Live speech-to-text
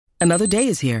Another day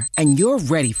is here, and you're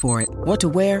ready for it. What to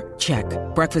wear? Check.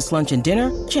 Breakfast, lunch, and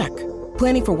dinner? Check.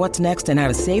 Planning for what's next and how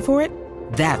to save for it?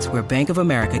 That's where Bank of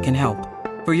America can help.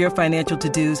 For your financial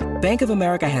to-dos, Bank of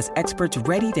America has experts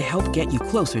ready to help get you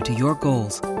closer to your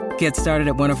goals. Get started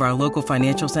at one of our local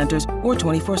financial centers or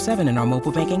 24/7 in our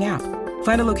mobile banking app.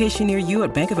 Find a location near you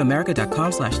at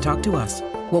bankofamerica.com/talktous.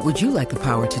 What would you like the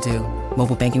power to do?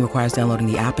 Mobile banking requires downloading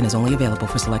the app and is only available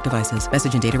for select devices.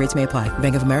 Message and data rates may apply.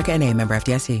 Bank of America N.A., member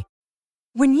FDIC.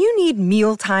 When you need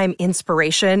mealtime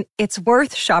inspiration, it's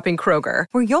worth shopping Kroger,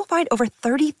 where you'll find over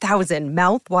 30,000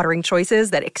 mouth-watering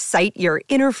choices that excite your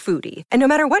inner foodie. And no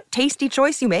matter what tasty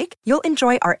choice you make, you'll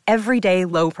enjoy our everyday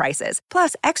low prices,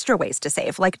 plus extra ways to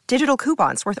save, like digital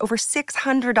coupons worth over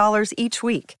 $600 each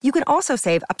week. You can also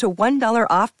save up to $1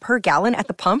 off per gallon at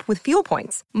the pump with fuel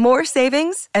points. More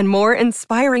savings and more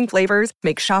inspiring flavors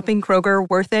make shopping Kroger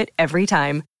worth it every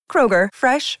time. Kroger,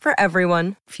 fresh for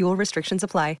everyone. Fuel restrictions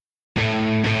apply.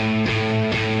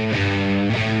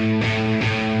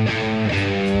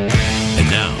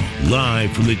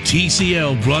 Live from the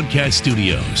TCL broadcast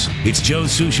studios, it's Joe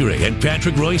Souchere and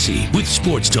Patrick Royce with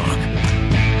Sports Talk.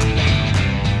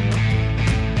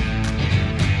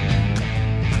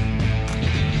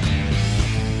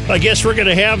 I guess we're going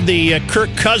to have the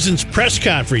Kirk Cousins press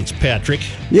conference, Patrick.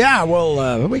 Yeah,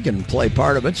 well, we can play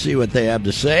part of it, see what they have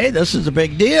to say. This is a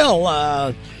big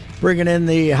deal, bringing in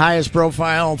the highest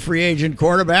profile free agent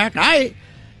quarterback.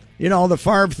 You know, the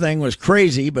Favre thing was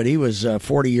crazy, but he was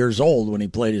 40 years old when he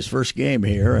played his first game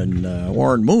here, and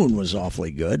Warren Moon was awfully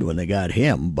good when they got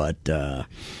him. But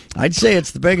I'd say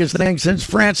it's the biggest thing since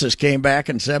Francis came back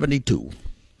in '72.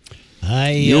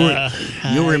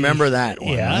 You remember that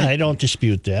one, yeah, right? I don't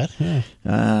dispute that.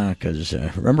 Because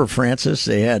remember Francis?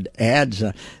 They had ads.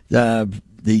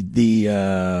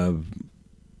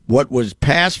 What was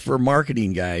passed for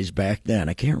marketing guys back then,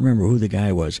 I can't remember who the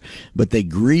guy was, but they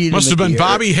greeted Must have been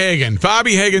Bobby Hagan.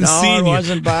 Bobby Hagan Sr. No, it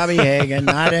wasn't Bobby Hagan.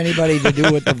 Not anybody to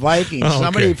do with the Vikings. Okay.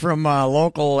 Somebody from a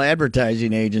local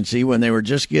advertising agency when they were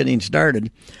just getting started.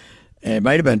 It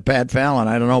might have been Pat Fallon,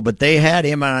 I don't know, but they had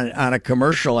him on a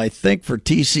commercial, I think, for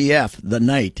TCF the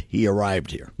night he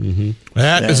arrived here. Mm-hmm.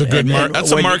 That is a good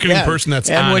that's a marketing person that's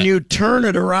and on when it. you turn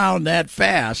it around that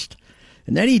fast.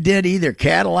 And then he did either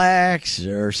Cadillacs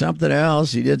or something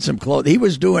else. He did some clothes. He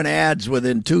was doing ads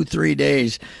within 2-3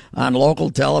 days on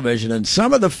local television. And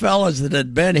some of the fellas that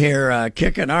had been here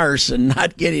kicking arse and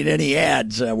not getting any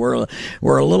ads were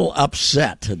a little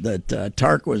upset that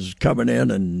Tark was coming in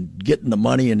and getting the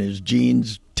money in his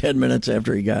jeans 10 minutes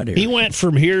after he got here. He went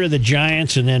from here to the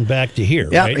Giants and then back to here,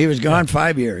 yeah, right? He was gone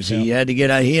 5 years. Yeah. He had to get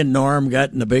out. He and Norm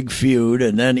got in a big feud,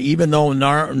 and then even though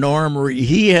Norm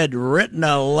he had written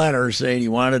a letter saying he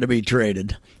wanted to be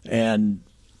traded, and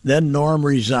then Norm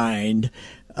resigned,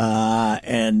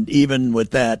 and even with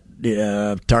that,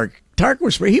 Tark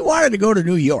was free. He wanted to go to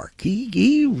New York.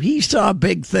 He saw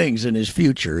big things in his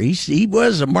future. He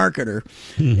was a marketer,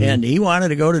 and he wanted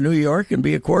to go to New York and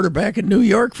be a quarterback in New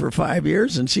York for 5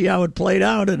 years and see how it played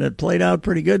out. And it played out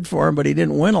pretty good for him, but he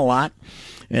didn't win a lot.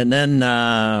 And then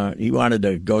he wanted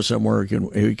to go somewhere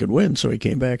he could win, so he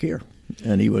came back here.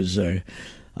 And he was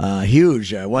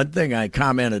huge. One thing I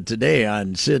commented today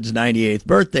on Sid's 98th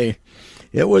birthday,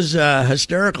 it was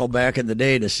hysterical back in the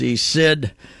day to see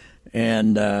Sid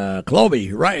and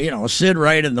Clobie, right? Sid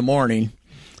right in the morning,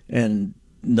 and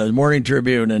the Morning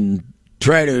Tribune, and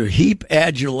try to heap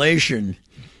adulation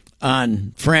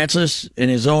on Francis in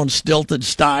his own stilted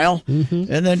style,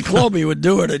 and then Clobie would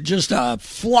do it in just a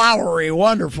flowery,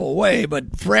 wonderful way.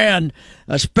 But Fran,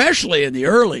 especially in the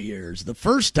early years, the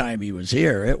first time he was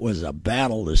here, it was a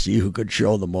battle to see who could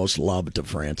show the most love to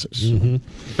Francis.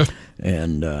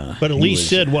 And but at least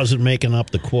Sid wasn't making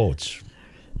up the quotes.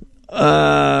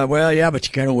 Well, yeah, but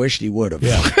you kind of wished he would have.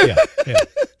 Yeah.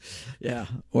 Yeah.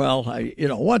 Well,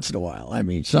 once in a while. I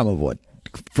mean, some of what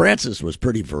Francis was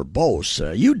pretty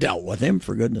verbose. You dealt with him,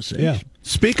 for goodness sakes. Yeah.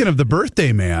 Speaking of the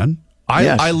birthday man,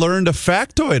 I learned a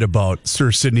factoid about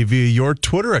Sir Sidney via your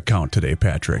Twitter account today,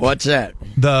 Patrick. What's that?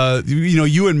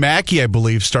 You and Mackie, I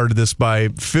believe, started this by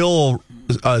Phil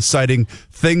citing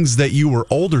things that you were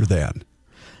older than.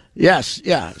 Yes,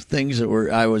 yeah, things that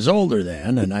I was older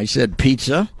than, and I said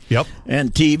pizza,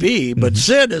 and TV, but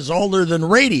Sid is older than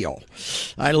radio.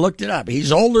 I looked it up.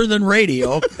 He's older than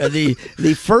radio.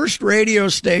 The first radio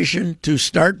station to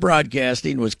start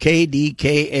broadcasting was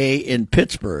KDKA in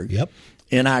Pittsburgh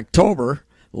in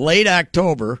late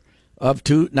October of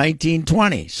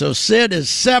 1920. So Sid is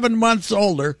 7 months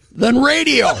older than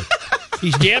radio.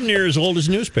 He's damn near as old as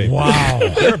newspaper. Wow.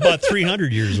 They're about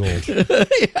 300 years old.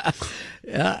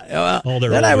 Yeah. Well, they're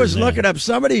then I older was than looking up.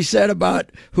 Somebody said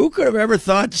about who could have ever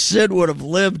thought Sid would have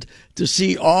lived to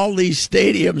see all these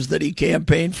stadiums that he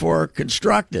campaigned for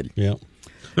constructed. Yeah.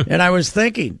 And I was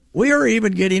thinking, we are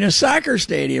even getting a soccer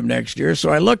stadium next year.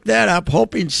 So I looked that up,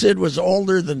 hoping Sid was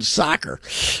older than soccer.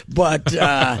 But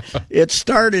it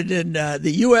started in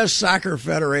the U.S. Soccer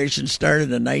Federation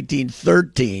started in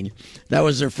 1913. That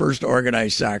was their first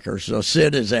organized soccer. So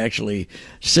Sid is actually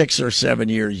 6 or 7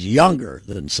 years younger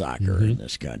than soccer in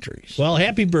this country. So, Well,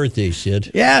 happy birthday,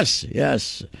 Sid.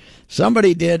 yes.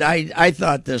 Somebody did. I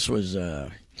thought this was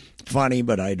funny,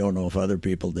 but I don't know if other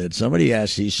people did. Somebody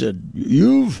asked, he said,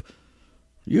 you've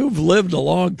lived a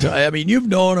long time. I mean, you've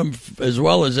known him as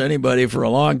well as anybody for a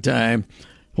long time.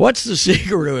 What's the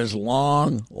secret to his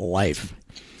long life?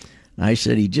 And I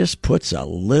said, he just puts a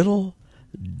little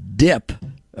dip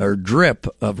or drip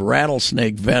of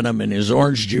rattlesnake venom in his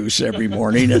orange juice every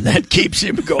morning, and that keeps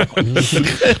him going.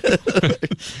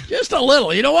 Just a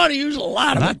little. You don't want to use a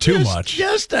lot of it. Not too much.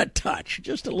 Just a touch.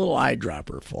 Just a little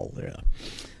eyedropper full there.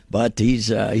 But he's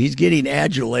getting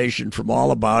adulation from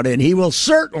all about it, and he will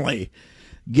certainly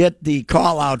get the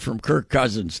call out from Kirk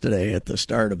Cousins today at the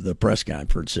start of the press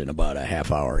conference in about a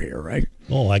half hour here, right?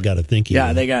 Oh, I got to think.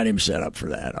 Yeah, they got him set up for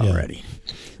that already.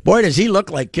 Boy, does he look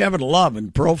like Kevin Love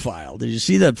in profile. Did you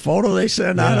see that photo they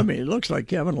sent on him? He looks like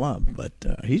Kevin Love, but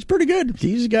he's pretty good.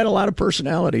 He's got a lot of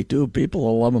personality, too. People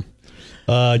will love him.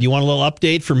 Do you want a little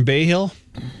update from Bay Hill?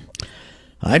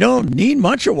 I don't need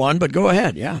much of one, but go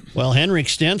ahead, yeah. Well, Henrik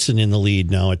Stenson in the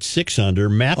lead now at 6 under,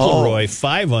 McIlroy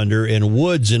 5 under, and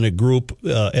Woods in a group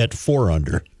at 4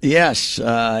 under. Yes,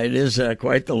 it is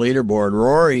quite the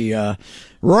leaderboard.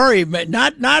 Rory,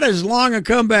 not as long a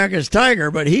comeback as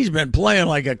Tiger, but he's been playing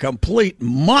like a complete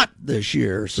mutt this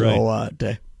year. So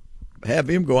to have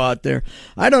him go out there,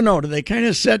 I don't know. Do they kind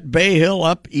of set Bay Hill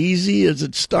up easy as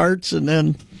it starts, and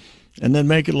then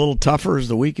make it a little tougher as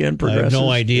the weekend progresses? I have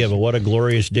no idea, but what a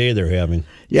glorious day they're having.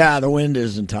 Yeah, the wind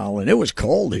isn't howling. It was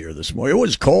cold here this morning. It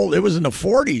was cold. It was in the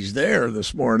 40s there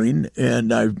this morning,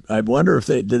 and I wonder if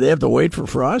did they have to wait for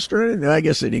frost or anything? I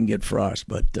guess they didn't get frost,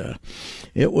 but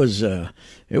it was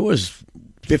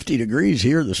 50 degrees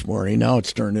here this morning. Now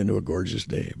it's turned into a gorgeous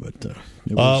day. But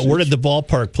where did the ball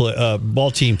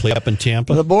team play? Up in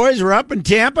Tampa? The boys were up in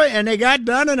Tampa, and they got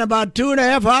done in about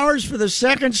 2.5 hours for the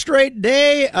second straight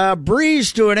day.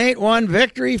 Breeze to an 8-1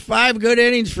 victory. 5 good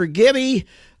innings for Gibby.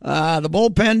 The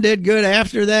bullpen did good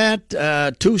after that. 2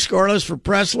 scoreless for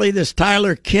Presley. This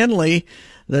Tyler Kinley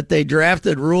that they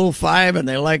drafted Rule 5, and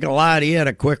they like a lot. He had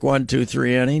a quick 1-2-3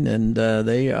 inning, and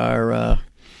they are...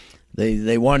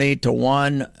 They won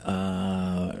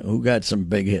 8-1. Who got some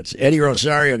big hits? Eddie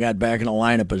Rosario got back in the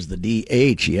lineup as the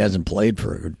DH. He hasn't played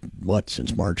for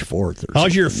since March 4th.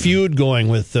 How's your feud going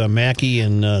with Mackey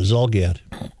and Zulgad?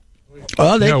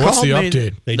 Well, what's the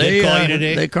update? They did call you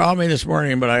today. They called me this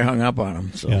morning, but I hung up on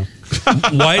them. So. Yeah.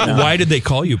 Why did they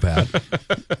call you, Pat?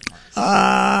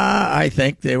 I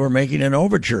think they were making an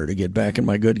overture to get back in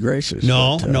my good graces.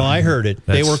 No, I heard it.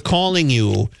 They were calling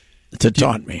you. To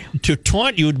taunt me. To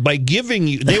taunt you by giving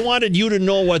you. They wanted you to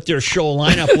know what their show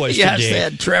lineup was yes, today. They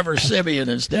had Trevor Simeon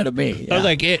instead of me. Yeah. I was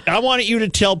like, I wanted you to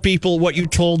tell people what you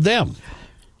told them.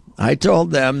 I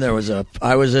told them I was at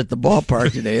the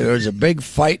ballpark today. There was a big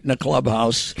fight in the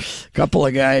clubhouse. A couple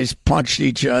of guys punched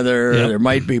each other. Yep. There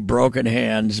might be broken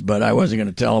hands, but I wasn't going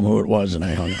to tell them who it was, and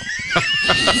I hung up.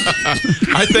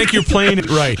 I think you're playing it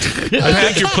right. I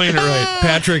think you're playing it right.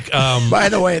 Patrick. By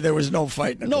the way, there was no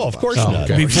fight in the clubhouse. Of course not.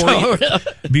 Okay.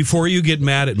 Before you get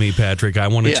mad at me, Patrick, I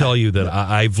want to tell you that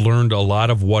I've learned a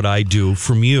lot of what I do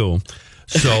from you.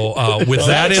 So with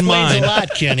that in mind,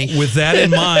 with that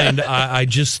in mind, I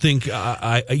just think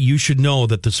you should know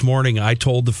that this morning I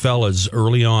told the fellas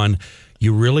early on,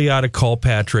 you really ought to call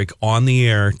Patrick on the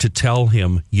air to tell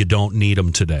him you don't need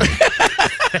him today.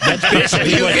 That's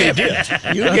basically what they did.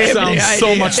 That sounds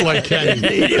so much like Kenny.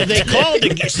 They called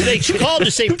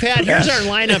to say, Pat, here's our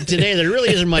lineup today. There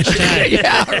really isn't much time.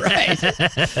 Yeah, right.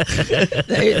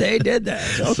 They did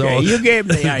that. Okay, so, you gave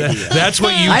them the idea. That's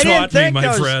what you taught me,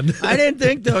 my friend. I didn't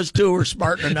think those two were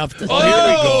smart enough to.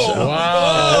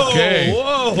 Wow. Okay.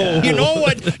 Whoa.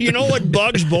 You know what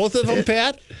bugs both of them,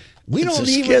 Pat? We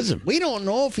don't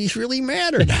know if he's really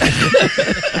mad or not.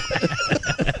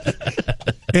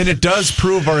 And it does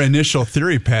prove our initial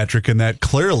theory, Patrick, in that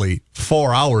clearly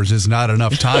 4 hours is not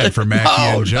enough time for Mackey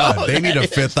and Judd. They need a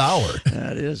 5th hour.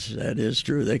 That is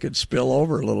true. They could spill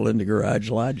over a little into Garage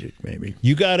Logic, maybe.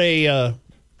 You got a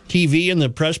TV in the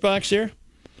press box there?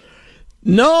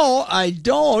 No, I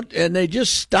don't. And they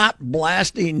just stopped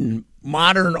blasting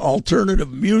modern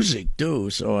alternative music too.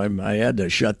 So I had to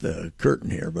shut the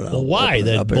curtain here. But why?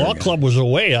 The ball club was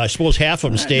away. I suppose half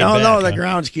of them stayed back. No, the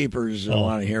groundskeepers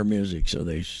want to hear music, so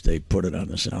they put it on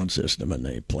the sound system and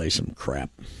they play some crap.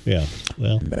 Yeah,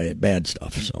 well, bad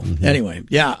stuff. So anyway,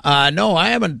 no, I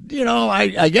haven't.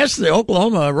 I guess the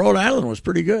Oklahoma Rhode Island was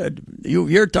pretty good.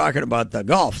 You're talking about the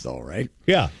golf though, right?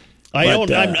 Yeah. I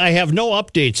have no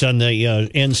updates on the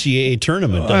NCAA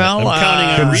tournament. I'm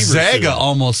counting on Gonzaga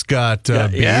almost got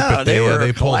beat, but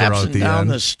they pulled her out at the down end.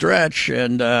 the stretch,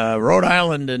 and Rhode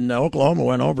Island and Oklahoma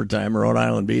went overtime. Rhode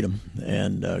Island beat them,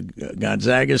 and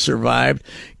Gonzaga survived.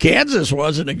 Kansas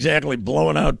wasn't exactly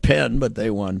blowing out Penn, but they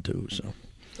won too. So.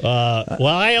 Well,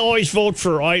 I always vote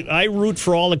for. I root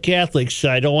for all the Catholics.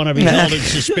 I don't want to be held in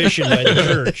suspicion by the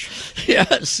church.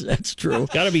 Yes, that's true.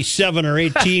 Got to be 7 or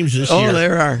 8 teams this year. Oh,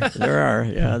 there are.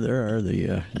 Yeah, there are.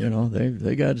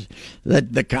 They got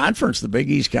the conference. The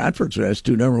Big East Conference has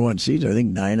 2 number 1 seeds. I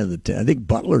think 9 of the 10. I think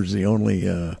Butler's the only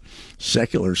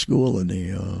secular school in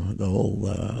the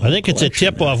whole. I think it's a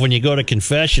tip off when you go to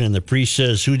confession and the priest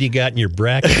says, "Who do you got in your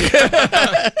bracket?"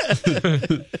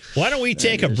 Why don't we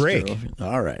take a break? True.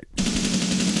 All right.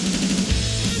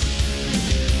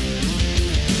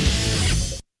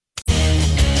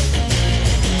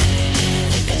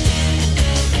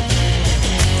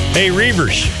 Hey,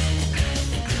 Reavers.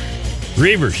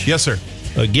 Yes, sir.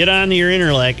 Get on your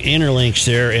interlinks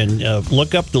there and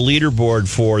look up the leaderboard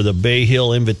for the Bay Hill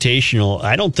Invitational.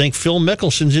 I don't think Phil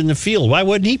Mickelson's in the field. Why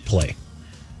wouldn't he play?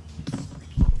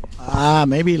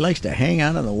 Maybe he likes to hang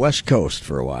out on the West Coast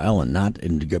for a while and not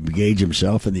engage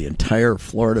himself in the entire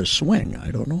Florida swing.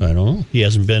 I don't know. He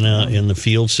hasn't been in the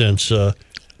field since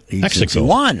Mexico. Since he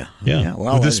won. Yeah.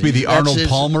 Well, would this be the Arnold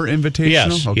Palmer Invitational?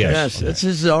 Yes. Okay. Yes. This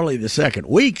is only the second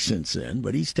week since then,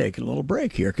 but he's taking a little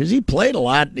break here because he played a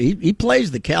lot. He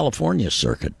plays the California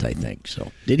circuit, I think.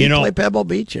 So did he play Pebble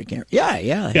Beach? I can't. Yeah,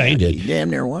 he did. He damn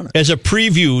near won it. As a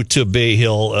preview to Bay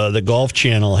Hill, the Golf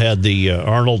Channel had the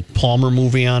Arnold Palmer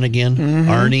movie on again.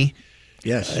 Arnie.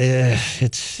 Yes,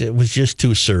 it was just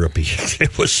too syrupy.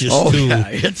 It was just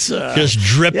it's just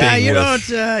dripping.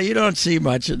 Yeah, you don't see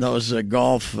much in those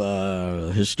golf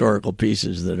historical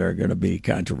pieces that are going to be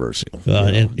controversial.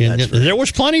 And there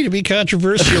was plenty to be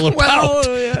controversial about,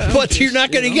 but you're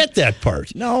not going to get that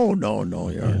part. No,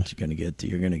 you aren't going to get.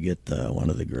 You're going to get one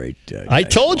of the great. I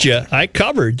told you, I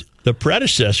covered the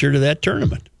predecessor to that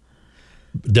tournament.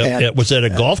 It was at a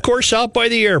golf course out by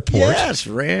the airport. Yes,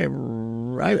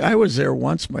 I was there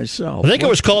once myself. I think it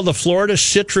was called the Florida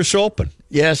Citrus Open.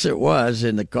 Yes, it was,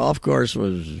 and the golf course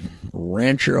was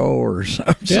Rancho or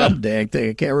some dang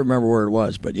thing. I can't remember where it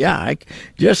was, but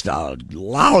just a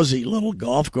lousy little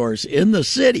golf course in the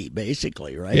city,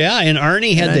 basically, right? Yeah, and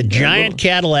Arnie had the giant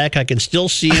Cadillac. I can still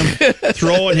see him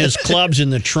throwing his clubs in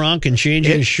the trunk and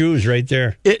changing his shoes right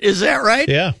there. Is that right?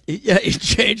 Yeah. Yeah, he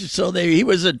changed. So he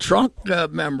was a trunk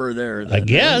member there. I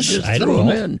guess. I don't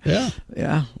know. In.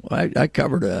 Yeah. Well, I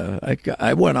covered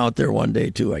I went out there one day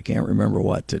too. I can't remember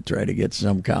what to try to get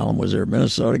some column. Was there a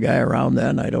Minnesota guy around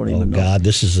then? I don't even know. Oh God,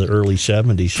 this is the early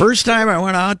 70s. First time I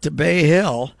went out to Bay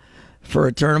Hill for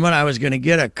a tournament, I was going to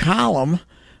get a column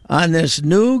on this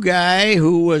new guy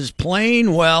who was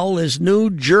playing well, this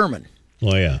new German.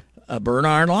 Oh yeah.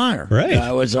 Bernhard Langer. Right.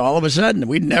 I was all of a sudden,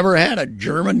 we'd never had a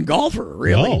German golfer,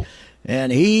 really. No.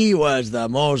 And he was the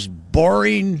most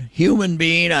boring human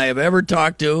being I have ever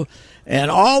talked to.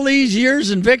 And all these years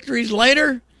and victories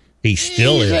later, he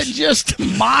still is just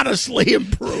modestly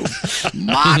improved.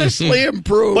 Modestly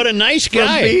improved. What a nice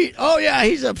guy.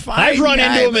 He's a fine guy. I've run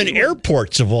into him in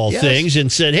airports of all things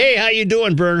and said, "Hey, how you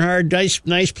doing, Bernhard?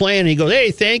 Nice playing." He goes, "Hey,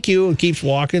 thank you," and keeps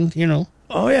walking,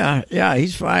 Oh, yeah,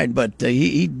 he's fine. But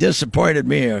he disappointed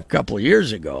me a couple of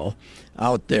years ago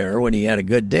out there when he had a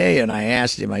good day, and I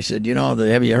asked him, I said,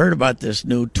 have you heard about this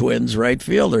new Twins right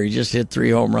fielder? He just hit 3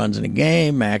 home runs in a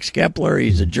game, Max Kepler.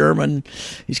 He's a German.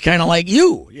 He's kind of like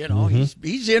you,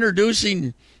 He's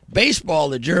introducing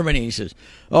baseball to Germany. He says,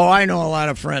 "Oh, I know a lot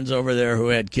of friends over there who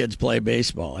had kids play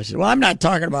baseball." I said, "Well, I'm not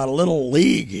talking about a little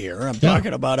league here. I'm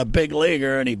talking about a big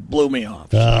leaguer," and he blew me off.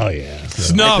 Oh, yeah.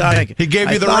 Snub. He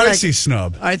gave you the ricey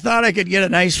snub. I thought I could get a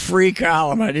nice free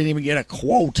column. I didn't even get a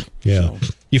quote. Yeah. So.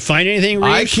 You find anything,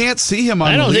 Reeves? I can't see him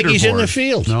on the leaderboard. I don't think he's in the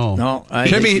field. No.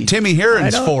 Timmy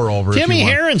Heron's 4 over. Timmy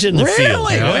Heron's in the field.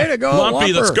 Really? Way to go,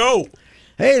 Lumpy, let's go.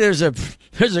 Hey, there's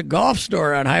a golf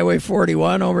store on Highway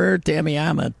 41 over here,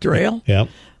 Tamiyama Trail. Yep.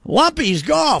 Lumpy's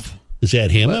Golf. Is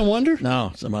that him, I wonder?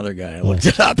 No, some other guy. I looked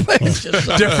it up. It's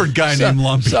just Different guy named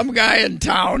Lumpy. Some guy in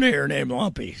town here named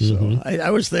Lumpy. So I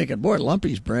was thinking, boy,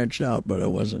 Lumpy's branched out, but it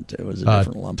wasn't. It was a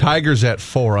different Lumpy. Tiger's at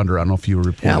 4 under. I don't know if you were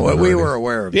reporting. Yeah, well, we were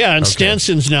aware of it. Yeah, and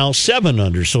Stenson's now 7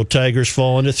 under, so Tiger's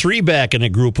fallen to 3 back in a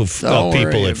group of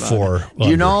people at 4 Do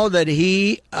you know that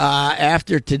he,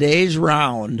 after today's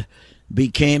round,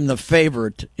 became the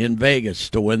favorite in Vegas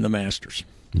to win the Masters?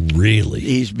 Really?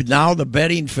 He's now the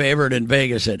betting favorite in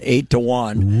Vegas at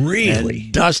 8-1. Really?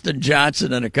 And Dustin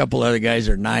Johnson and a couple other guys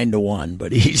are 9-1.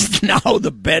 But he's now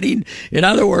the betting. In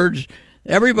other words,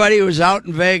 everybody who's out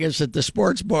in Vegas at the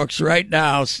sports books right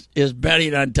now is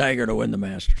betting on Tiger to win the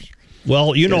Masters.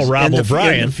 Well, you know Rob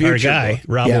O'Brien, our guy,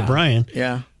 Rob O'Brien.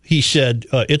 Yeah. He said,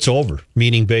 it's over,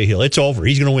 meaning Bay Hill. It's over.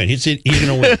 He's going to win. He's going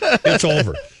to win. It's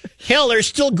over. Hell, there's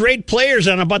still great players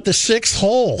on about the 6th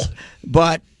hole.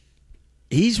 But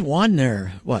he's won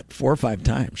there, 4 or 5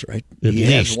 times, right? At he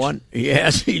least. has won.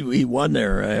 He won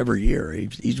there every year.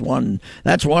 He's won.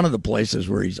 That's one of the places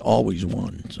where he's always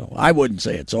won. So I wouldn't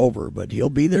say it's over, but he'll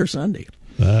be there Sunday.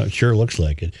 It sure looks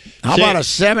like it. How about a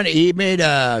 70? He made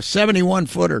a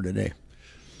 71-footer today.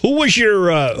 Who was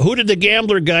who did the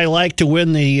gambler guy like to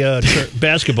win the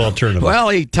basketball tournament? Well,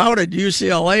 he touted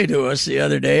UCLA to us the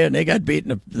other day, and they got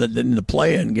beaten in the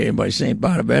play-in game by St.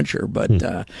 Bonaventure. But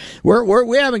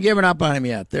we haven't given up on him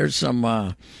yet. There's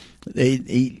some.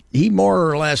 He more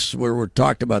or less we're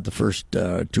talked about the first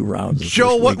 2 rounds.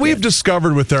 Joe, what we've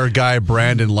discovered with our guy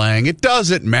Brandon Lang, it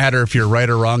doesn't matter if you're right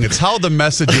or wrong. It's how the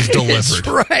message is delivered.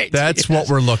 That's right. That's what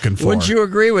we're looking for. Wouldn't you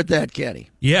agree with that, Kenny?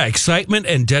 Yeah, excitement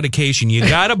and dedication. You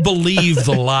got to believe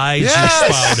the lies you're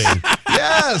spouting.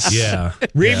 Yes. Yeah.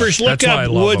 Reavers, look up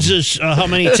Woods' how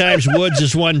many times Woods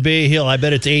has won Bay Hill. I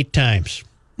bet it's 8 times.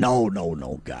 No,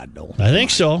 God, no. I think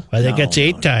so. I think that's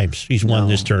 8 times he's won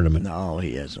this tournament. No,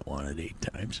 he hasn't won it 8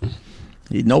 times.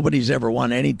 Nobody's ever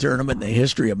won any tournament in the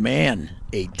history of man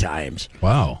 8 times.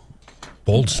 Wow.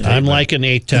 Bold statement. I'm liking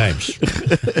 8 times.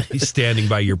 He's standing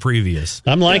by your previous.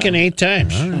 I'm liking 8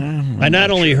 times. I not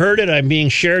only heard it, I'm being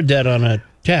shared that on a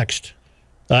text.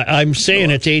 I'm saying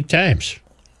it's 8 times.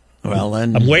 Well,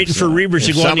 then I'm waiting for Reavers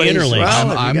to go on the Interlinks.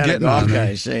 Well, I'm getting on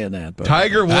guys saying that. But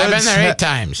Tiger Woods. I've been there 8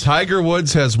 times. Tiger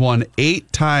Woods has won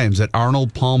 8 times at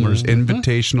Arnold Palmer's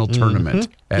Invitational Tournament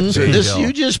at Bay Hill.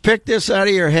 You just picked this out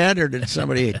of your head, or did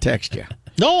somebody text you?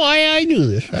 No, I knew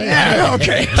this. Yeah,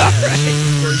 okay. All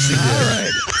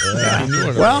right.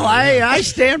 Well, I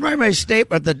stand by my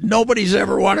statement that nobody's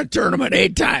ever won a tournament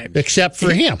 8 times. Except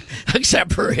for him.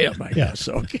 Except for him, I guess.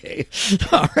 Okay.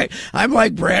 All right. I'm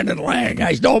like Brandon Lang.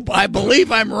 I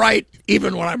believe I'm right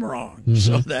even when I'm wrong.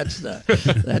 So that's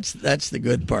the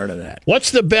good part of that.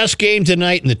 What's the best game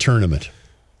tonight in the tournament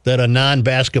that a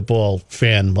non-basketball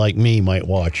fan like me might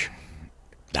watch?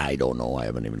 I don't know. I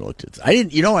haven't even looked at it.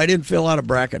 I didn't fill out a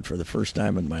bracket for the first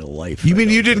time in my life. You mean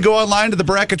you didn't go online to the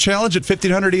bracket challenge at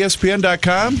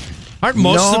 1500ESPN.com? Aren't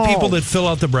most of the people that fill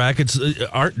out the brackets,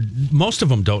 most of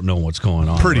them don't know what's going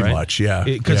on? Pretty right? much, yeah.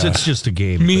 Because it's just a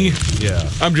game. Me? Thing. Yeah.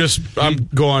 I'm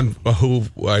going who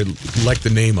I like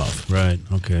the name of. Right,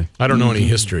 okay. I don't know any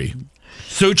history.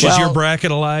 Such, is your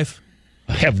bracket alive?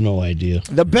 I have no idea.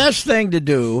 The best thing to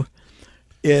do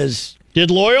is... Did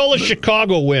Loyola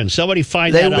Chicago win? Somebody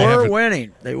find that out. They were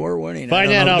winning. They were winning. Find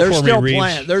that out for me,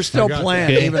 Reeves. They're still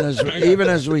playing, even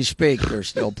as we speak. They're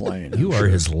still playing. You are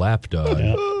his lapdog.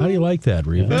 Yeah. How do you like that,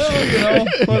 Reeves?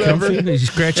 Whatever.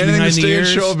 He's scratching Anything behind to the stay in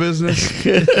ears. show business.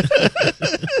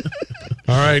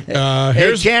 All right.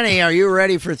 Hey, Kenny, are you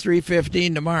ready for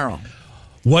 3:15 tomorrow?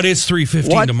 What is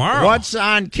 3:15 tomorrow? What's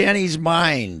on Kenny's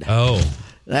mind? Oh.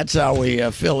 That's how we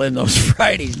fill in those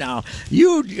Fridays. Now,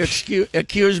 you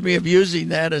accuse me of using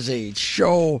that as a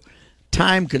show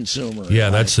time consumer.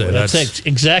 Yeah, that's it. That's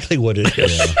exactly what it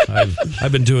is. Yeah,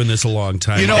 I've been doing this a long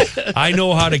time. I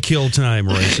know how to kill time,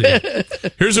 Royce.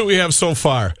 Here's what we have so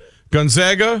far.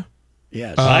 Gonzaga.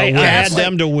 Yes. I had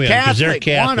them to win because they're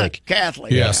Catholic.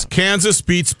 Catholic. Yes. Yeah. Kansas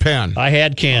beats Penn. I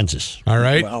had Kansas. All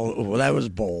right. Well, that was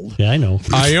bold. Yeah, I know.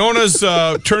 Iona's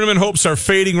tournament hopes are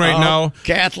fading right now.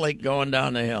 Catholic going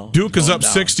down the hill. Duke is up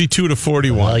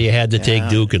 62-41. Well, you had to take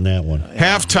Duke in that one.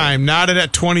 Halftime, knotted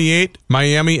at 28,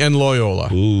 Miami and Loyola.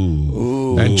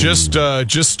 Ooh. And just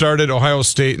started Ohio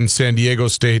State and San Diego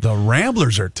State. The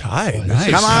Ramblers are tied.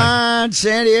 Nice. Come on,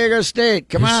 San Diego State.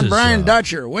 Come on, Brian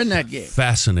Dutcher. Win that game.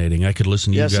 Fascinating. I could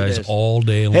listen to you guys all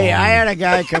day long. Hey, I had a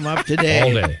guy come up today.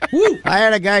 All day. I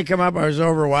had a guy come up. I was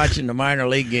over watching the minor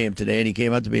league game today, and he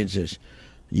came up to me and says,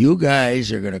 you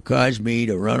guys are going to cause me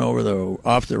to run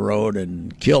off the road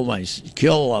and kill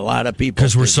a lot of people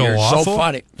because we're so awful. So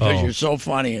funny because you're so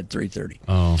funny at 3:30.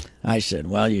 Oh, I said,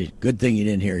 well, good thing you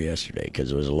didn't hear yesterday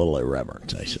because it was a little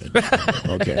irreverent. I said,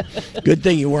 okay, good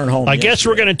thing you weren't home. I guess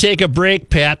we're going to take a break,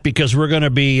 Pat, because we're going to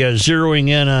be zeroing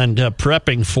in on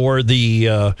prepping for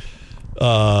the.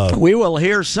 We will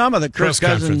hear some of the Kirk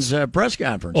Cousins press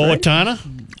conference. Owatonna?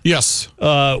 Yes.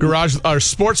 Our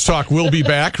Sports Talk will be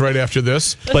back right after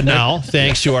this. But now,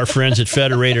 thanks to our friends at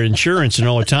Federated Insurance in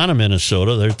Owatonna,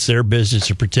 Minnesota, it's their business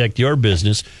to protect your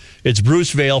business. It's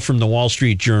Bruce Vail from the Wall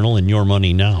Street Journal and Your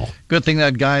Money Now. Good thing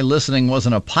that guy listening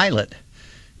wasn't a pilot.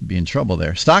 Be in trouble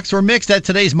there. Stocks were mixed at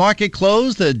today's market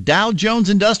close. The Dow Jones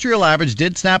Industrial Average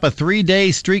did snap a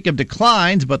 3-day streak of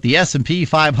declines, but the S&P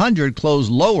 500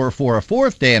 closed lower for a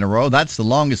fourth day in a row. That's the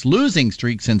longest losing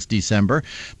streak since December.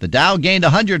 The Dow gained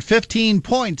 115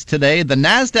 points today. The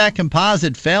Nasdaq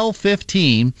Composite fell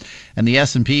 15, and the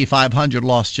S&P 500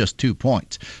 lost just 2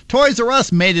 points. Toys R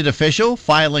Us made it official,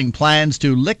 filing plans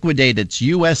to liquidate its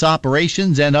U.S.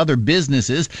 operations and other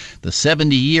businesses. The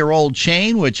 70-year-old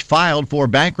chain, which filed for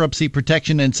bankruptcy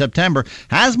protection in September,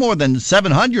 has more than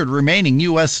 700 remaining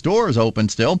U.S. stores open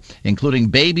still, including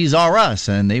Babies R Us,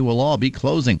 and they will all be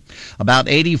closing. About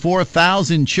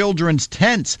 84,000 children's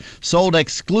tents sold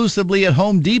exclusively at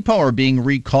Home Depot are being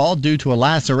recalled due to a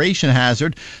laceration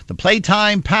hazard. The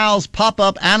Playtime Pals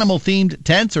pop-up animal-themed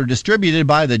tents are distributed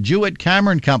by the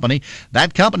Jewett-Cameron Company.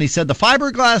 That company said the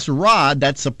fiberglass rod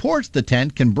that supports the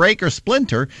tent can break or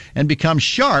splinter and become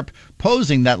sharp,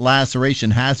 posing that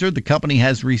laceration hazard. The company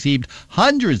has received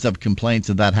hundreds of complaints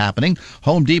of that happening.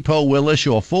 Home Depot will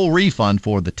issue a full refund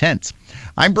for the tents.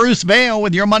 I'm Bruce Vail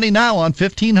with Your Money Now on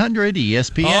 1500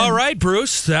 ESPN. All right,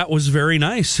 Bruce, that was very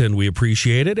nice, and we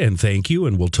appreciate it, and thank you,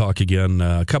 and we'll talk again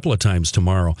a couple of times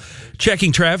tomorrow.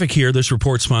 Checking traffic here. This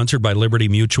report sponsored by Liberty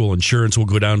Mutual Insurance. We'll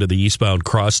go down to the eastbound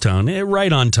crosstown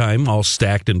right on time, all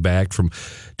stacked and backed from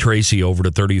Tracy over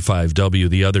to 35W.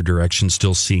 The other direction,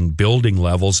 still seeing building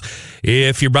levels.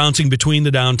 If you're bouncing between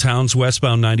the downtowns,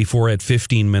 westbound 94 at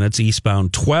 15 minutes,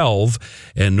 eastbound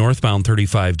 12, and northbound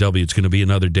 35W, it's going to be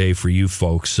another day for you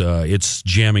folks. It's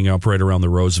jamming up right around the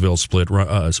Roseville split,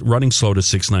 running slow to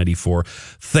 694.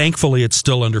 Thankfully, it's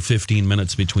still under 15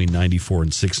 minutes between 94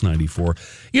 and 694.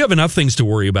 You have enough things to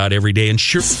worry about every day, and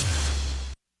sure...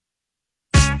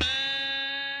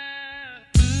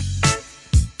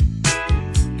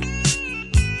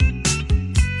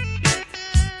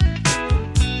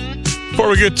 Before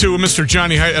we get to Mr.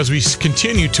 Johnny Height, as we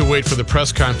continue to wait for the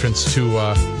press conference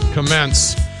to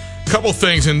commence, a couple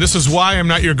things, and this is why I'm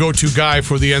not your go-to guy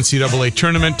for the NCAA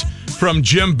tournament. From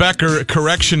Jim Becker,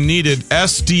 correction needed.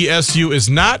 SDSU is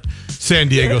not San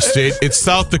Diego State. It's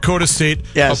South Dakota State.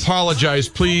 Yes. Apologize,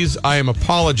 please. I am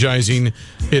apologizing.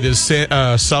 It is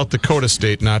South Dakota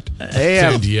State, not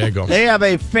San Diego. They have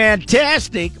a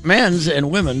fantastic men's and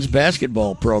women's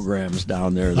basketball programs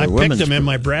down there. I picked them in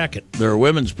my bracket. Their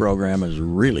women's program is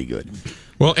really good.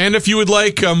 Well, and if you would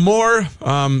like more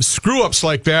screw-ups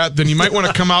like that, then you might want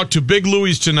to come out to Big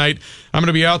Louie's tonight. I'm going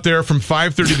to be out there from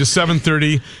 5:30 to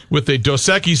 7:30 with a Dos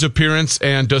Equis appearance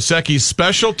and Dos Equis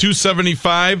special,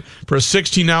 $275 for a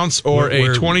 16-ounce or a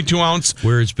 22-ounce.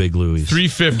 Where is Big Louie's?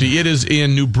 $350. It is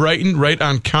in New Brighton, right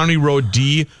on County Road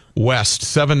D West,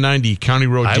 790 County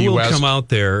Road D West. I will come out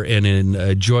there and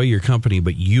enjoy your company,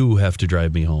 but you have to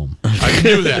drive me home. I can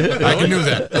do that. Really? I can do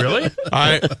that. Really?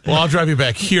 I'll drive you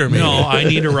back here, maybe. No, I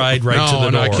need a ride to the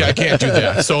door. No, I can't do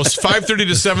that. So it's 5:30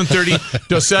 to 7:30.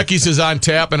 Dos Equis is on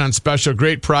tap and on special.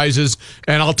 Great prizes,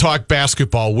 and I'll talk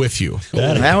basketball with you.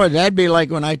 That'd be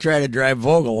like when I tried to drive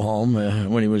Vogel home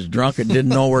when he was drunk and didn't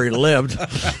know where he lived,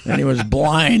 and he was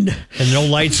blind. And no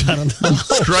lights on him.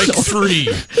 Strike three.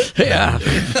 Yeah.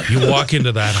 You walk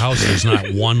into that house, there's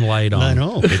not one light on. I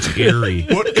know. It's eerie.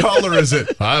 What color is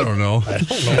it? I don't know.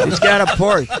 It's got a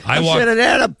porch. I said it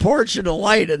had a porch and a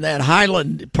light in that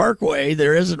Highland Parkway.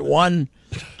 There isn't one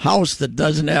house that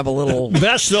doesn't have a little...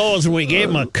 Best, though, is when we gave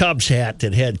him a Cubs hat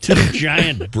that had two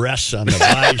giant breasts on the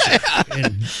visor.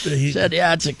 And he said,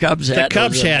 yeah, it's a Cubs hat. The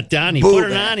Cubs hat, Don. He put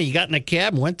it on, he got in a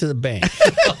cab and went to the bank.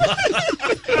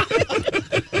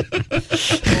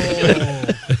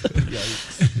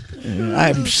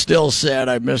 I'm still sad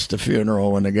I missed the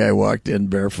funeral when the guy walked in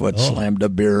barefoot, slammed a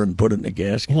beer, and put it in the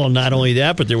casket. Well, not only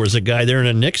that, but there was a guy there in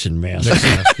a Nixon mask.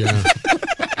 Yeah.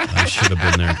 I should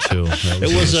have been there, too.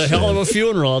 It was a hell of a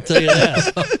funeral, I'll tell you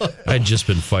that. I'd just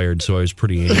been fired, so I was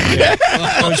pretty angry.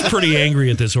 I was pretty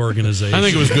angry at this organization. I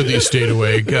think it was good that you stayed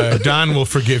away. Don will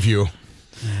forgive you.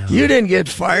 You didn't get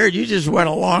fired. You just went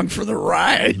along for the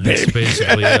ride, That's baby.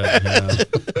 basically it.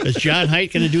 Yeah. Is John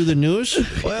Haidt going to do the news?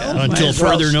 Well, until might as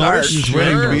well further start. notice? He's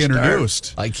waiting to be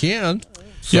introduced. I can.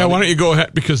 Yeah, why don't you go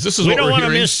ahead? Because this is We what don't we're want to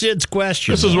hearing. miss Sid's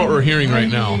question. This is what we're hearing right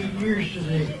now.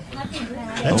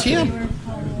 That's him.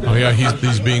 Oh, yeah,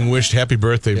 he's being wished happy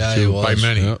birthday by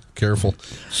many. Yeah, careful.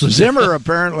 Zimmer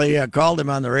apparently called him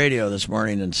on the radio this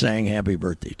morning and sang happy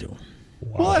birthday to him.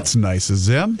 Well, that's nice of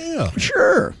Zim. Yeah,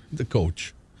 Sure. the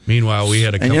coach. Meanwhile, we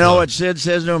had a couple And you know of- what Sid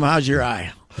says to him? How's your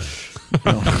eye?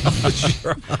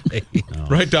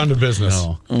 Right down to business.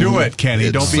 No. Do it, Kenny.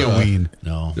 It's, Don't be a ween.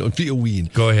 No. Don't be a ween.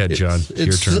 Go ahead, John.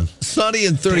 It's Your turn. sunny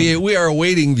and 38. We are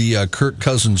awaiting the Kirk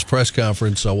Cousins press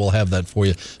conference. We'll have that for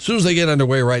you. As soon as they get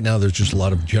underway right now, there's just a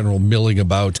lot of general milling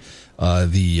about. You'll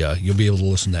be able to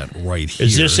listen to that right here.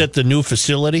 Is this at the new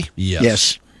facility?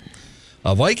 Yes.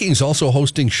 Vikings also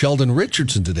hosting Sheldon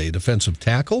Richardson today, defensive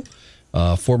tackle.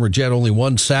 Former Jet, only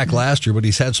one sack last year, but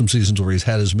he's had some seasons where he's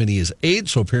had as many as 8,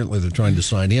 so apparently they're trying to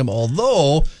sign him.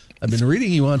 Although, I've been reading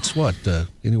he wants,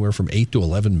 anywhere from $8 to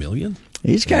 $11 million?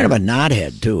 He's kind of a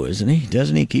knothead, too, isn't he?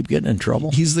 Doesn't he keep getting in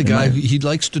trouble? He's the guy, he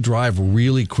likes to drive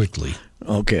really quickly.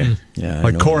 Okay. Yeah, I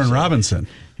Like know Corin he's- Robinson.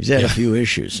 He's had a few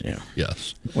issues, yeah.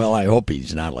 Yes. Well, I hope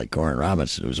he's not like Corin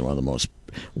Robinson, who's one of the most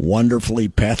wonderfully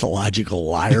pathological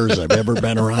liars I've ever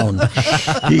been around.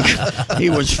 He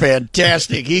was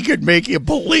fantastic. He could make you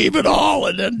believe it all,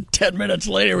 and then 10 minutes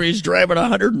later he's driving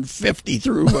 150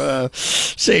 through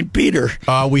St. Peter.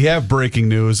 We have breaking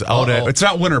news out at, it's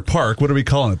not Winter Park. What are we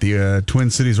calling it? The Twin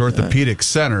Cities Orthopedic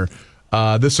Center.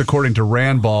 This, according to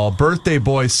Randball, birthday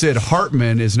boy Sid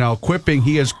Hartman is now quipping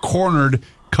he has cornered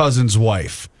Cousins'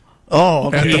 wife. Oh,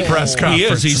 okay. At the press conference. He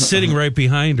is. He's sitting right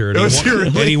behind her, and,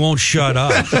 and he won't shut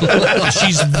up.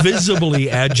 She's visibly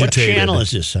agitated. What channel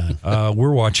is this on?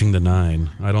 We're watching the 9.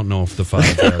 I don't know if the 5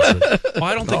 has it. Well,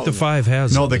 I don't think the 5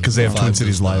 has No, it. because they have Twin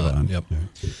Cities Live on. Yep.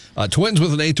 Twins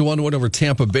with an 8-1 win over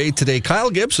Tampa Bay today. Kyle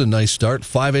Gibson, nice start.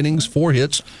 5 innings, 4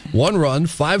 hits, 1 run,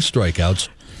 5 strikeouts.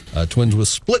 Twins with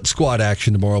split squad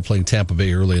action tomorrow, playing Tampa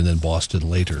Bay early and then Boston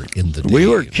later in the day. We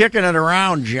were kicking it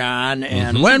around, John,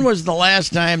 and when was the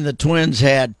last time the Twins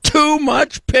had too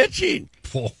much pitching?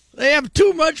 Oh, They have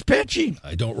too much pitching.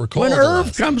 I don't recall. When the Irv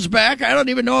last comes back, I don't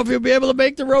even know if he'll be able to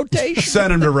make the rotation.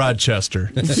 Send him to Rochester.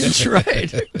 That's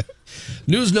right.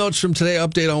 News notes from today.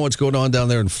 Update on what's going on down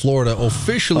there in Florida.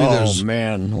 Officially, Oh,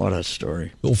 man, what a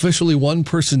story. Officially, 1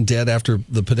 person dead after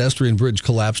the pedestrian bridge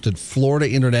collapsed at Florida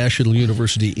International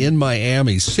University in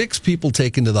Miami. 6 people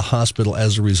taken to the hospital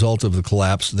as a result of the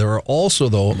collapse. There are also,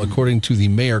 though, according to the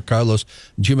mayor, Carlos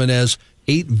Jimenez,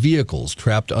 8 vehicles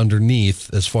trapped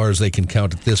underneath as far as they can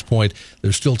count at this point.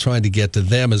 They're still trying to get to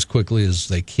them as quickly as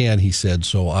they can, he said.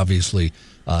 So obviously,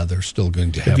 they're still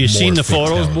going to have Have you more seen the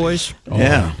photos, fatalities. boys?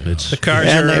 Yeah. The cars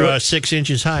And they are were- 6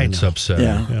 inches high It's now. upsetting.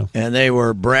 Yeah. And they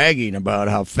were bragging about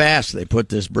how fast they put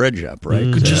this bridge up, right?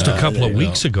 Just a couple of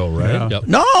weeks ago, right? Yeah. Yep.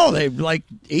 No, they like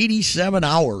 87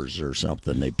 hours or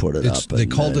something they put it up. They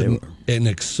and, called they it an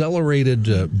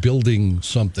accelerated building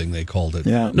something, they called it.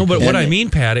 Yeah. No, but And what I mean,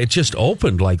 Pat, it just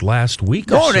opened like last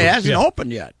week. or No, so. it hasn't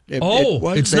opened yet.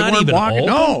 It's they not weren't even walking.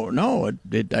 open?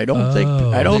 No. I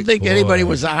don't think anybody boy.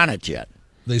 was on it yet.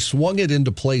 They swung it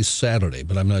into place Saturday,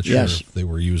 but I'm not sure Yes. if they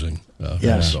were using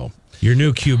Yes. so. Your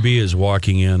new QB is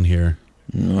walking in here.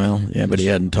 Well, yeah, but he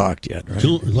hadn't talked yet, right?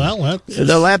 Well,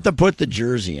 They'll have to put the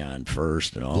jersey on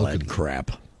first and all that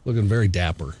crap. Looking very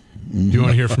dapper. Do you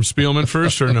want to hear from Spielman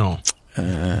first or no? go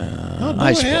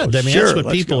I ahead. suppose. I mean, Sure, that's what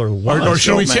let's people go. are Or wanting.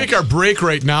 should we go, take man. our break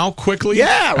right now, quickly?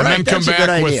 Yeah, and right. then come That's a good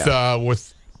back idea.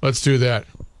 with. Let's do that.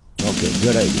 Okay,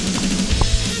 good idea.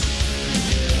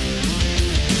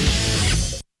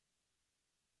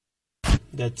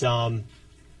 That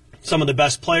some of the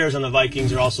best players on the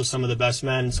Vikings are also some of the best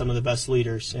men and some of the best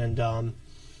leaders. And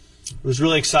was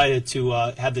really excited to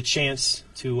have the chance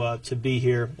to be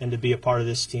here and to be a part of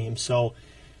this team. So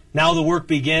now the work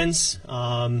begins.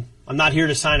 I'm not here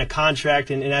to sign a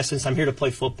contract. In essence, I'm here to play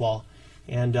football.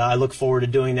 And I look forward to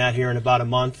doing that here in about a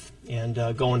month and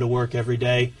going to work every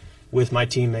day with my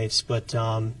teammates. But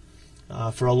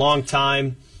for a long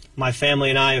time, my family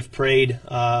and I have prayed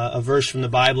a verse from the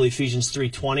Bible, Ephesians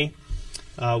 3:20,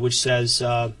 which says,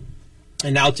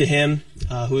 and now to him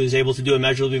who is able to do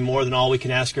immeasurably more than all we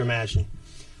can ask or imagine.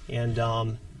 And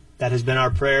that has been our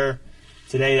prayer.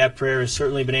 Today that prayer has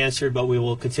certainly been answered, but we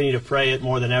will continue to pray it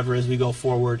more than ever as we go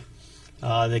forward,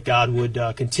 that God would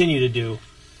continue to do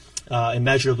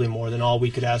immeasurably more than all we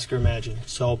could ask or imagine.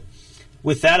 So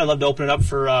with that, I'd love to open it up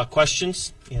for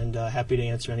questions, and happy to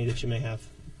answer any that you may have.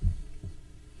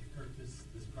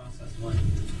 This process,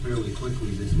 fairly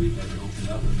quickly this week as it opened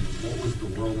up. I mean, what was the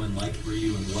whirlwind like for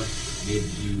you, and what made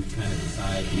you kind of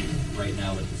decide right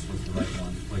now that this was the right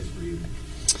place for you?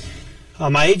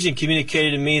 My agent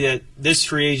communicated to me that this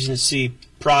free agency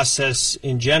process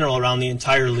in general around the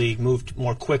entire league moved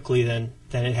more quickly than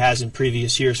it has in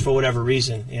previous years for whatever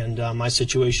reason, and my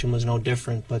situation was no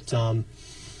different. But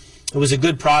it was a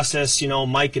good process. You know,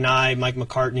 Mike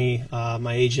McCartney,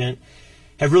 my agent,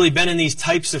 have really been in these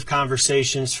types of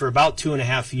conversations for about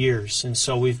 2.5 years, and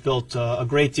so we've built a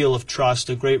great deal of trust,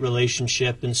 a great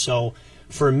relationship, and so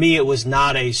for me it was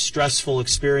not a stressful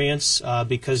experience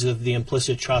because of the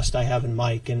implicit trust I have in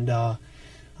Mike, and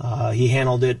he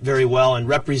handled it very well and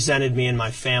represented me and my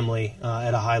family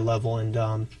at a high level, and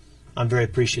I'm very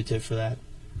appreciative for that.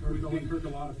 Kirk, a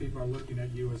lot of people are looking at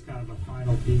you as kind of a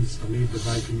final piece to lead the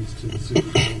Vikings to the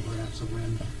Super Bowl and perhaps a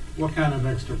win. What kind of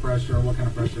extra pressure, or what kind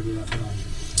of pressure do that put on you?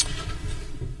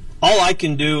 All I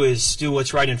can do is do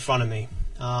what's right in front of me.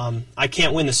 I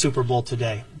can't win the Super Bowl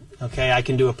today. Okay, I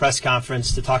can do a press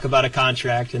conference to talk about a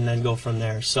contract and then go from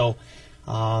there. So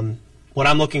what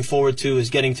I'm looking forward to is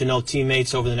getting to know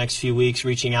teammates over the next few weeks,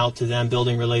 reaching out to them,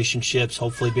 building relationships,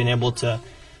 hopefully being able to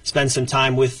spend some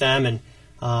time with them,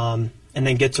 and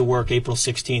then get to work April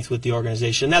 16th with the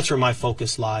organization. That's where my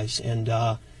focus lies. And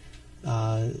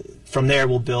from there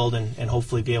we'll build and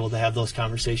hopefully be able to have those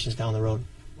conversations down the road.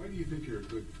 Why do you think you're a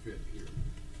good fit here?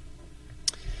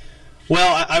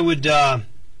 Well, I would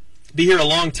be here a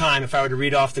long time if I were to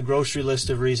read off the grocery list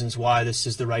of reasons why this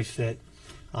is the right fit.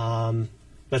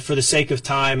 But for the sake of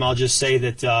time, I'll just say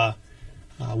that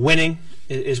winning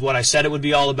is what I said it would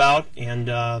be all about, and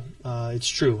it's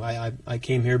true. I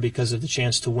came here because of the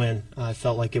chance to win. I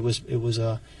felt like it was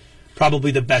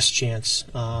probably the best chance,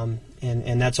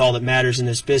 and that's all that matters in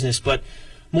this business. But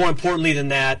more importantly than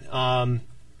that,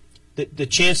 the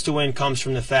chance to win comes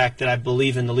from the fact that I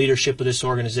believe in the leadership of this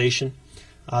organization.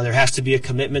 There has to be a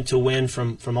commitment to win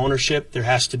from ownership. There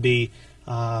has to be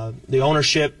the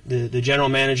ownership, the general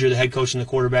manager, the head coach, and the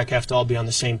quarterback have to all be on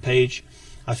the same page.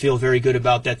 I feel very good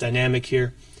about that dynamic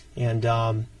here, and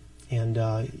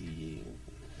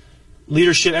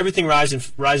leadership. Everything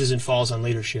rises and falls on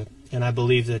leadership, and I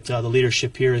believe that the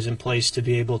leadership here is in place to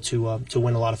be able to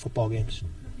win a lot of football games.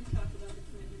 You talk about the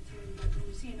commitment to win, but when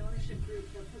you see an ownership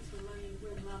group that puts the money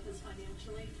where the mouth is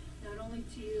financially, not only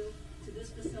to you, to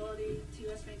this facility,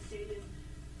 to US Bank Stadium,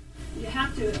 you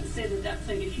have to say that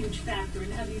played a huge factor.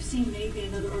 And have you seen maybe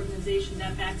another organization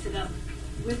that backs it up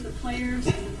with the players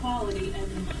and the quality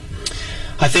and the money?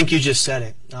 I think you just said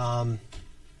it.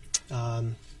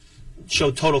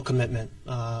 Show total commitment,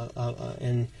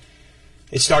 and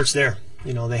it starts there.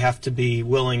 You know, they have to be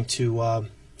willing to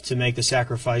make the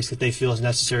sacrifice that they feel is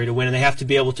necessary to win, and they have to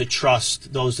be able to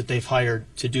trust those that they've hired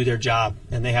to do their job,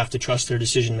 and they have to trust their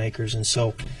decision makers. And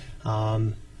so,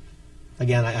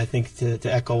 again, I think to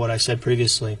echo what I said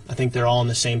previously, I think they're all on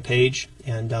the same page,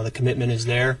 and the commitment is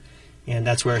there. And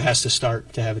that's where it has to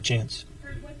start to have a chance.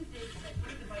 What did the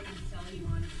Vikings tell you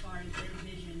on as far as their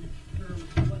vision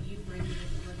for what you bring to this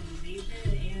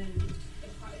organization? And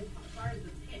as far as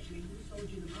the pitch, I mean, who sold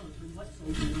you the most, and what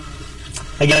sold you the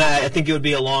most? Again, I think it would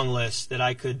be a long list that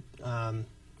I could,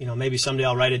 maybe someday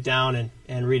I'll write it down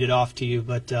and read it off to you.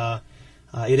 But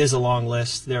it is a long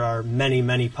list. There are many,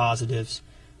 many positives.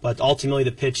 But ultimately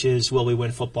the pitch is, will we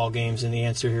win football games? And the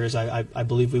answer here is I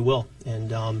believe we will.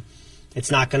 And it's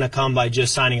not going to come by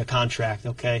just signing a contract,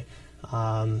 okay?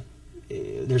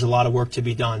 There's a lot of work to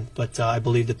be done, but I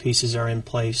believe the pieces are in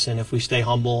place, and if we stay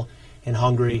humble and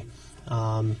hungry,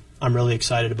 I'm really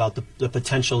excited about the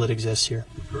potential that exists here.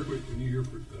 Kirk, when you're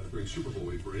during Super Bowl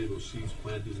week, were any of those seeds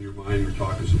planted in your mind? You're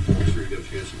talking to some folks here, you get a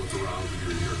chance to look around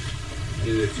here.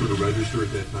 Did it sort of register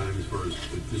at that time as far as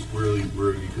just where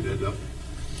you could end up?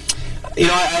 You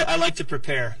know, I like to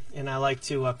prepare, and I like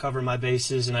to cover my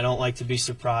bases, and I don't like to be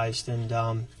surprised. And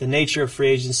the nature of free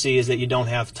agency is that you don't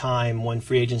have time when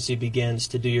free agency begins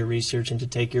to do your research and to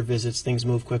take your visits. Things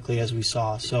move quickly, as we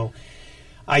saw. So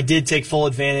I did take full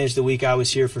advantage the week I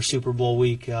was here for Super Bowl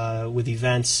week with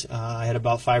events. I had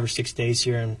about 5 or 6 days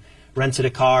here and rented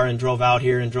a car and drove out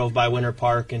here and drove by Winter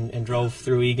Park and drove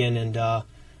through Egan and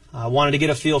wanted to get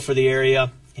a feel for the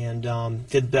area and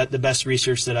did the best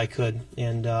research that I could.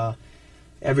 And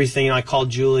everything, I called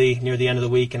Julie near the end of the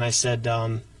week and I said,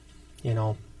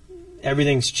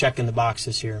 everything's checking the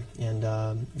boxes here. And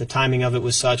the timing of it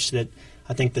was such that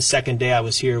I think the second day I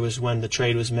was here was when the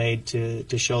trade was made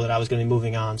to show that I was going to be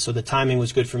moving on. So the timing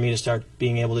was good for me to start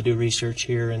being able to do research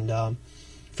here. And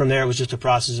from there, it was just a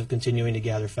process of continuing to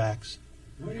gather facts.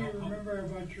 What do you remember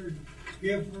about your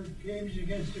gift for games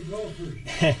against the Gophers?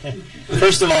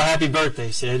 First of all, happy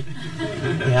birthday, Sid.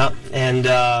 Yeah, and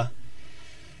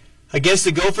Against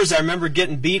the Gophers, I remember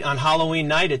getting beat on Halloween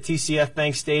night at TCF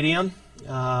Bank Stadium.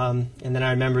 And then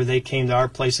I remember they came to our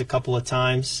place a couple of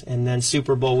times. And then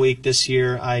Super Bowl week this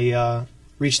year, I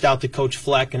reached out to Coach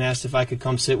Fleck and asked if I could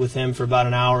come sit with him for about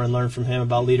an hour and learn from him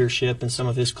about leadership and some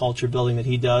of his culture building that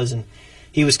he does. And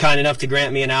he was kind enough to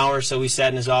grant me an hour, so we sat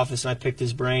in his office and I picked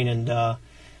his brain. And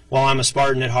while I'm a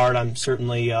Spartan at heart, I'm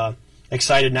certainly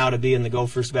excited now to be in the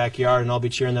Gophers' backyard, and I'll be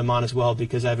cheering them on as well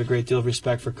because I have a great deal of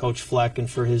respect for Coach Fleck and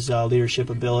for his leadership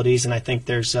abilities. And I think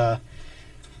there's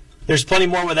plenty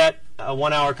more where that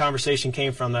 1 hour conversation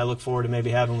came from that I look forward to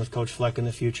maybe having with Coach Fleck in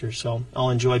the future. So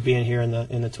I'll enjoy being here in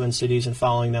the Twin Cities and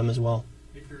following them as well.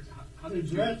 Did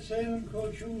Brett Salem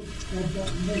coach you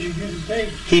at Michigan State?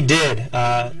 He did.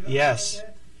 Yes.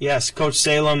 Coach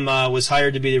Salem was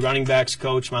hired to be the running backs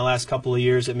coach my last couple of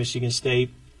years at Michigan State.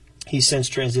 He's since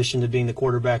transitioned to being the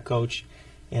quarterback coach,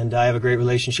 and I have a great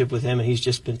relationship with him, and he's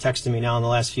just been texting me now in the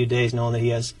last few days knowing that he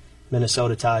has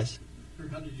Minnesota ties.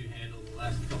 How did you handle the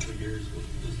last couple of years with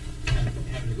just kind of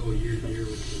having to go year to year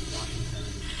with Washington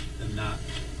and not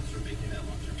sort of making that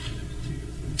long-term commitment to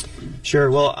you?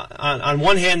 Sure. Well, on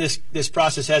one hand, this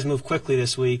process has moved quickly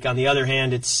this week. On the other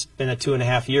hand, it's been a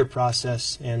 2.5-year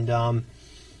process, and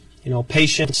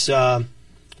patience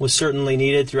was certainly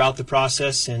needed throughout the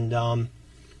process, and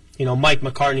Mike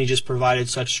McCartney just provided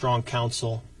such strong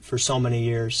counsel for so many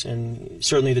years, and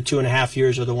certainly the 2.5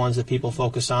 years are the ones that people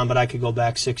focus on, but I could go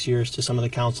back 6 years to some of the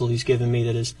counsel he's given me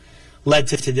that has led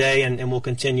to today and will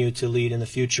continue to lead in the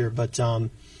future. But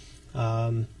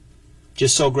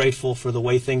just so grateful for the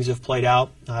way things have played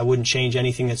out. I wouldn't change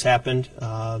anything that's happened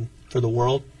for the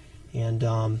world, and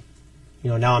now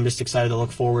I'm just excited to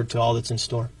look forward to all that's in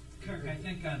store. Kirk, I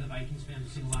think the Vikings fans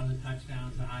have seen a lot of the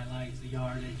touchdowns, the highlights, the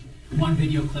yardage. One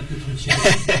video clip that's been shared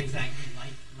exactly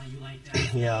like you like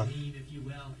that, yeah. Meme, if you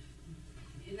will.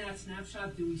 In that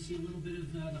snapshot, do we see a little bit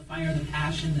of the fire, the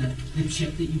passion, the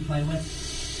chip that you play with?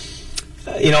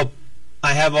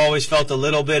 I have always felt a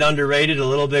little bit underrated, a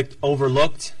little bit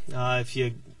overlooked. If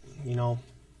you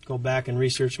go back and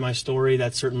research my story,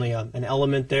 that's certainly an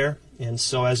element there. And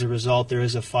so as a result, there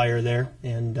is a fire there.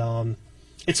 And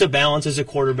it's a balance as a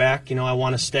quarterback. I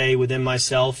want to stay within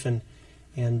myself and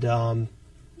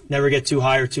never get too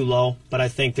high or too low. But I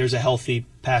think there's a healthy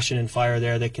passion and fire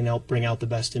there that can help bring out the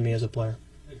best in me as a player.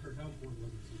 Hey, Kirk, how important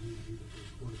was it to you to be the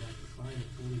first quarterback to sign a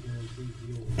fully guaranteed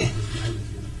deal for this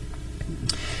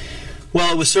magnitude?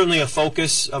 Well, it was certainly a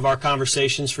focus of our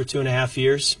conversations for 2.5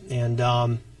 years. And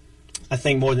I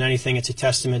think more than anything, it's a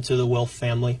testament to the Wilf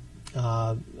family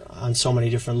on so many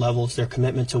different levels, their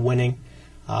commitment to winning.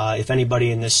 If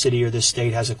anybody in this city or this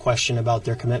state has a question about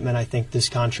their commitment, I think this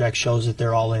contract shows that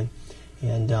they're all in.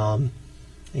 And,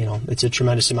 it's a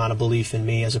tremendous amount of belief in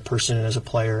me as a person and as a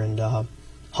player, and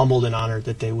humbled and honored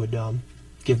that they would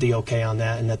give the okay on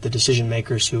that, and that the decision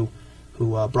makers who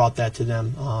brought that to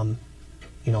them,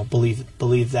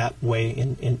 believe that way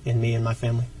in me and my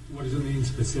family. What does it mean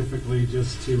specifically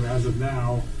just to, as of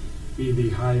now, be the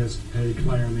highest paid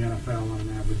player in the NFL on an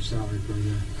average salary per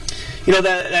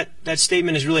year? That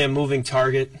statement is really a moving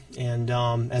target, and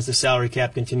as the salary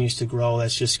cap continues to grow,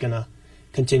 that's just going to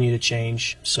continue to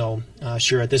change. So,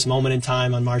 sure, at this moment in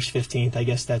time on March 15th, I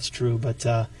guess that's true, but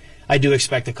I do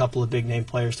expect a couple of big-name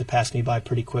players to pass me by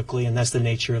pretty quickly, and that's the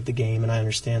nature of the game, and I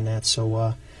understand that.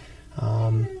 So,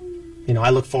 I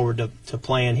look forward to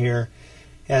playing here.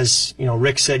 As,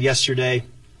 Rick said yesterday,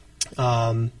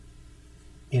 this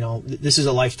is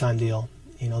a lifetime deal.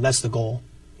 That's the goal.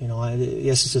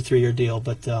 Yes, it's a 3-year deal,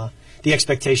 but the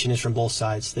expectation is from both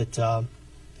sides that,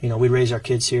 we raise our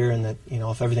kids here, and that,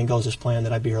 if everything goes as planned,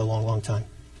 that I'd be here a long, long time.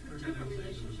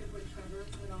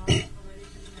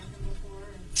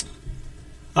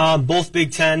 Both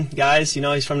Big Ten guys.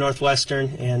 He's from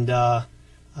Northwestern, and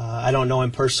I don't know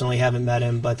him personally, haven't met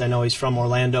him, but I know he's from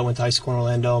Orlando, went to high school in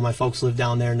Orlando. My folks live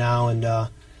down there now, and I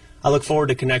look forward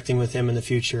to connecting with him in the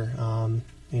future,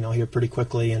 here pretty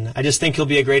quickly. And I just think he'll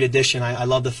be a great addition. I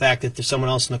love the fact that there's someone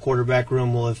else in the quarterback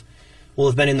room will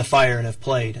have been in the fire and have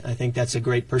played. I think that's a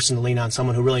great person to lean on,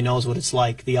 someone who really knows what it's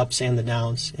like, the ups and the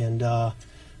downs. And I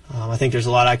think there's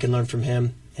a lot I can learn from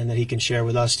him and that he can share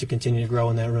with us to continue to grow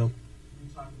in that room. Can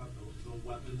you talk about the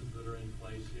weapons that are in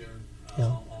place here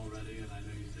already? And I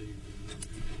know you say you've been doing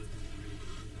due diligence,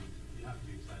 you have to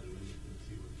be excited when you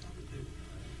see what's on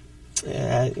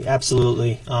the table.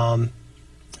 Absolutely.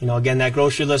 Again, that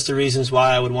grocery list of reasons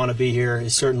why I would want to be here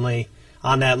is certainly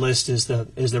on that list is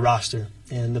the roster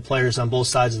and the players on both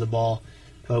sides of the ball.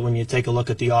 But when you take a look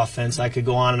at the offense, I could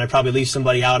go on and I'd probably leave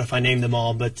somebody out if I named them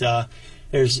all. But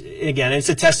it's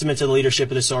a testament to the leadership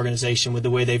of this organization with the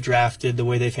way they've drafted, the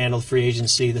way they've handled free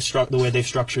agency, the way they've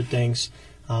structured things.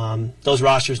 those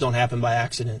rosters don't happen by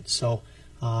accident. So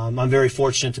I'm very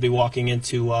fortunate to be walking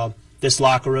into this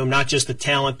locker room, not just the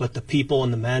talent, but the people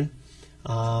and the men.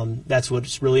 That's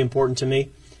what's really important to me,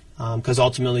 because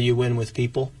ultimately you win with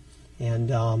people.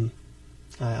 And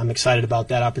I'm excited about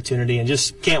that opportunity and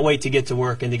just can't wait to get to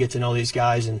work and to get to know these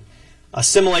guys and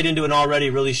assimilate into an already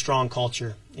really strong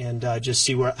culture and just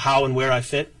see how and where I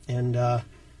fit and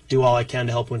do all I can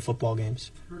to help win football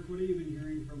games. Kirk, what have you been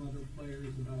hearing from other players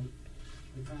about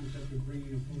the concept of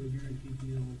bringing a fully guaranteed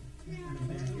deal kind of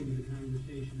back into the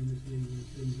conversation in this league? It's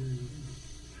been very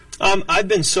interesting. I've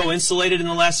been so insulated in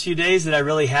the last few days that I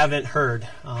really haven't heard.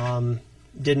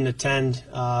 Didn't attend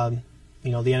the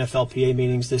NFLPA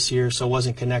meetings this year, so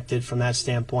wasn't connected from that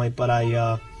standpoint. But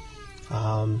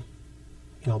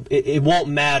it won't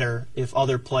matter if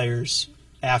other players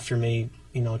after me,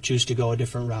 choose to go a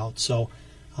different route. So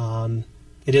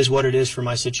it is what it is for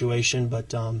my situation.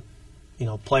 But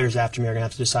players after me are going to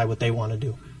have to decide what they want to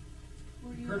do.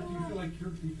 Kirk, do you feel like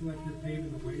you're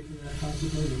paving the way for that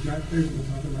possibility? You've got players in the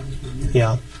top of lines for years.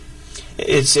 Yeah.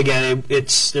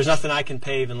 There's nothing I can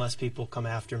pave unless people come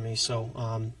after me.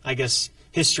 So I guess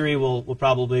history will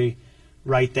probably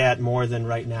write that more than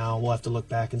right now. We'll have to look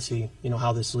back and see,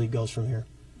 how this league goes from here.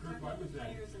 Kirk, what was that?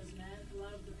 Players as men, a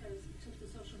lot of the players took to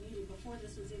social media before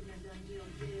this was even a done deal.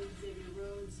 Xavier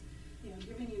Rhodes,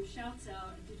 giving you shouts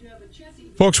out. Did you have a chance?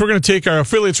 Folks, we're going to take our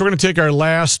affiliates. We're going to take our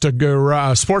last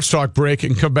Sports Talk break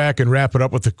and come back and wrap it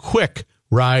up with a quick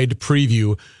ride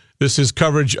preview. This is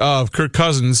coverage of Kirk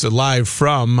Cousins live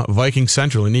from Viking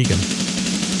Central in Eagan.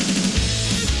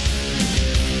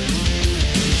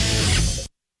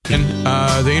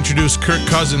 And they introduced Kirk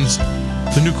Cousins,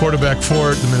 the new quarterback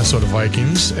for the Minnesota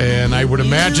Vikings. And I would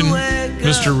imagine,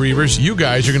 Mr. Reavers, you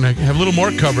guys are going to have a little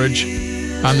more coverage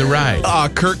on the ride.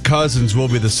 Kirk Cousins will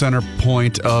be the center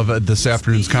point of this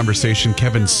afternoon's conversation.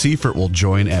 Kevin Seifert will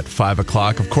join at 5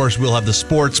 o'clock. Of course, we'll have the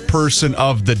sports person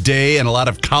of the day and a lot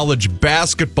of college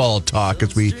basketball talk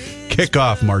as we kick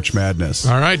off March Madness.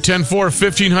 All right, 10-4,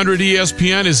 1500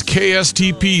 ESPN is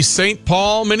KSTP St.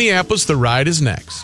 Paul, Minneapolis. The ride is next.